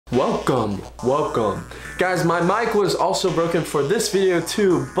Welcome. Guys, my mic was also broken for this video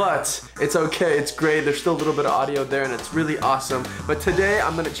too, but it's okay, it's great. There's still a little bit of audio there and it's really awesome. But today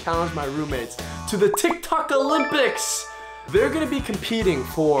I'm gonna challenge my roommates to the TikTok Olympics. They're gonna be competing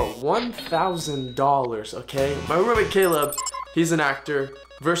for $1,000, okay? My roommate Caleb, he's an actor,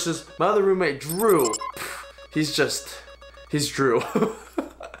 versus my other roommate Drew. He's Drew.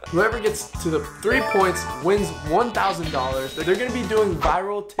 Whoever gets to the 3 points wins $1,000. They're gonna be doing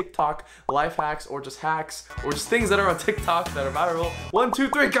viral TikTok life hacks or just things that are on TikTok that are viral. 1, 2,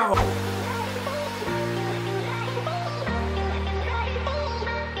 3, go!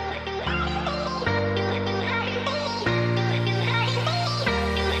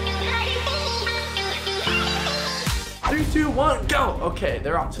 Three, two, one, go! Okay,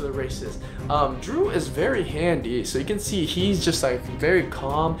 they're off to the races. Drew is very handy, so you can see he's just like very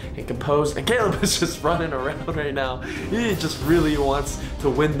calm and composed, and Caleb is just running around right now. He just really wants to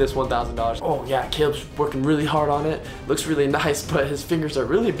win this $1,000. Oh yeah, Caleb's working really hard on it. Looks really nice, but his fingers are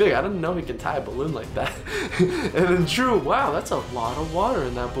really big. I didn't know he could tie a balloon like that. And then Drew, wow, that's a lot of water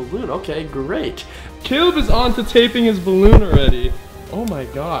in that balloon. Okay, great. Caleb is on to taping his balloon already. Oh my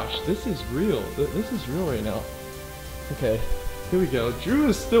gosh, this is real. This is real right now. Okay, here we go. Drew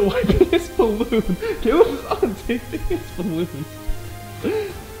is still wiping his balloon. Caleb is on taping his balloon.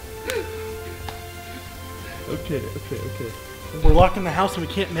 Okay. We're locked in the house and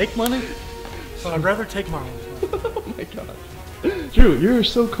we can't make money, so I'd rather take Marlin. Oh my gosh. Drew, you're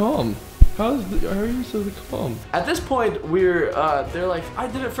so calm. How are you so calm? At this point, they're like, I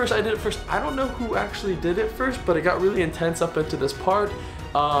did it first. I don't know who actually did it first, but it got really intense up into this part.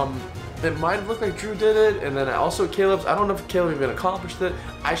 It might have looked like Drew did it, and then also Caleb's. I don't know if Caleb even accomplished it.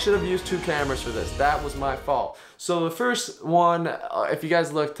 I should have used 2 cameras for this. That was my fault. So the first one, if you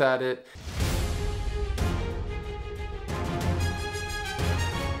guys looked at it,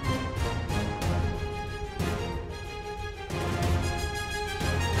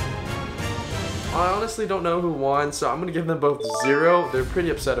 I honestly don't know who won, so I'm gonna give them both 0. They're pretty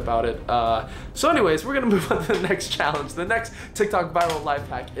upset about it. So anyways, we're gonna move on to the next challenge. The next TikTok viral life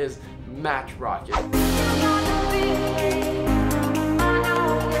hack is match rocket.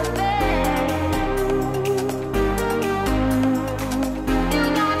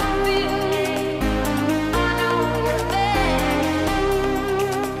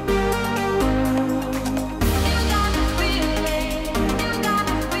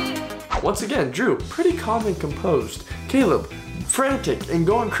 Once again, Drew, pretty calm and composed. Caleb, frantic and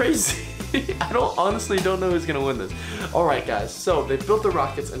going crazy. I honestly don't know who's gonna win this. Alright guys, so they built the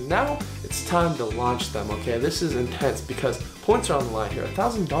rockets and now it's time to launch them, okay? This is intense because points are on the line here.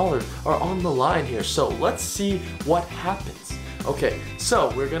 $1,000 are on the line here, so let's see what happens. Okay,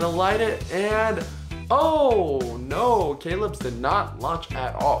 so we're gonna light it and oh no, Caleb's did not launch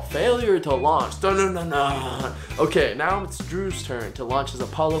at all. Failure to launch. No. Okay, now it's Drew's turn to launch his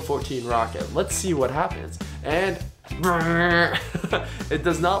Apollo 14 rocket. Let's see what happens. And it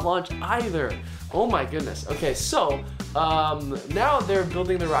does not launch either. Oh my goodness. Okay, so now they're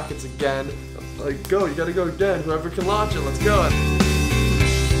building the rockets again. Like, go, you gotta go again. Whoever can launch it, let's go.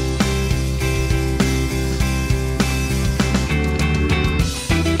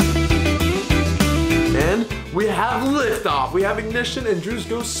 We have liftoff. We have ignition and Drew's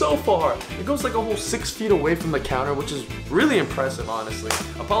goes so far. It goes like a whole 6 feet away from the counter, which is really impressive, honestly.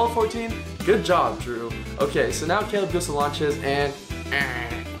 Apollo 14, good job, Drew. Okay, so now Caleb goes to launch his and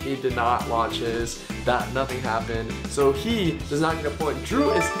he did not launch his. Nothing happened. So he does not get a point. Drew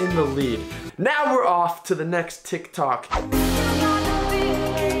is in the lead. Now we're off to the next TikTok.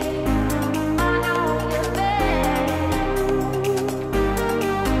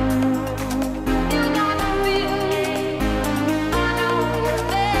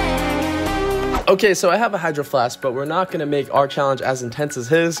 Okay, so I have a hydro flask, but we're not gonna make our challenge as intense as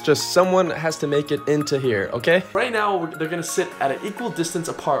his. Just someone has to make it into here, okay? Right now, they're gonna sit at an equal distance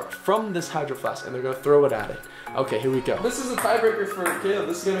apart from this hydro flask, and they're gonna throw it at it. Okay, here we go. This is a tiebreaker for Caleb.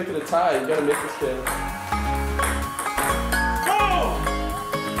 This is gonna make it a tie. You gotta make this, Caleb.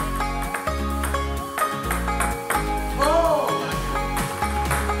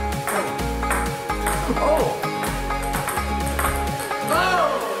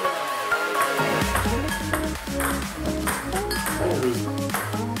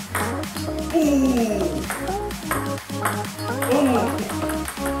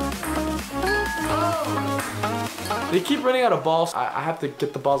 They keep running out of balls. I have to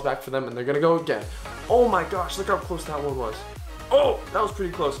get the balls back for them, and they're gonna go again. Oh my gosh, look how close that one was. Oh, that was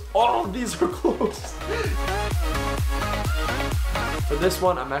pretty close. All of these are close. For this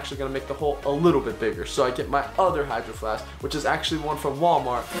one, I'm actually gonna make the hole a little bit bigger. So I get my other Hydro Flask, which is actually one from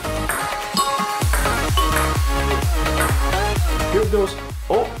Walmart. Here it goes.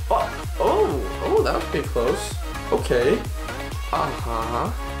 Oh, that was pretty close. Okay. Uh-huh.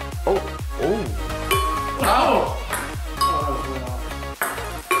 Oh. Oh!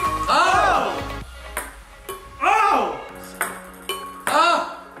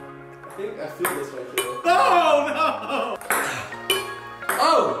 I feel this right here. Oh no!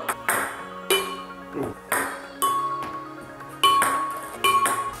 Oh!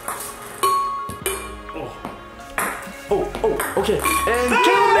 Oh, okay. And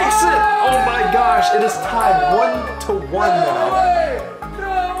Caleb makes it! Oh my gosh, it is tied 1-1 now. No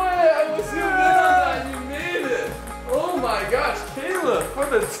way! I was so good at that. You made it! Oh my gosh, Caleb for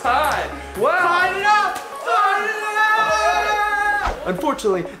the tie! Wow! Tie it up! Tie it up!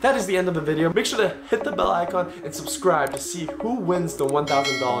 Unfortunately, that is the end of the video. Make sure to hit the bell icon and subscribe to see who wins the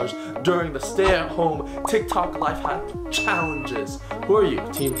 $1,000 during the stay-at-home TikTok life hack challenges. Who are you,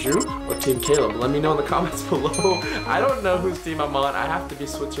 Team Drew or Team Caleb? Let me know in the comments below. I don't know whose team I'm on. I have to be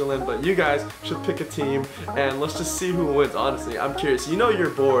Switzerland, but you guys should pick a team and let's just see who wins. Honestly, I'm curious. You know you're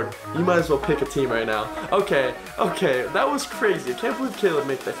bored. You might as well pick a team right now. Okay, that was crazy. I can't believe Caleb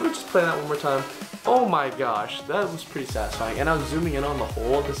made that. Can we just play that one more time? Oh my gosh, that was pretty satisfying. And I was zooming in on the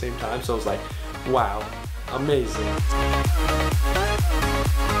hole at the same time, so I was like, wow, amazing.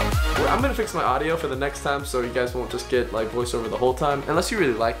 I'm gonna fix my audio for the next time so you guys won't just get like voiceover the whole time. Unless you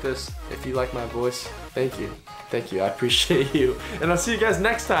really like this. If you like my voice, thank you. Thank you, I appreciate you. And I'll see you guys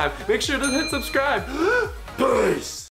next time. Make sure to hit subscribe. Peace!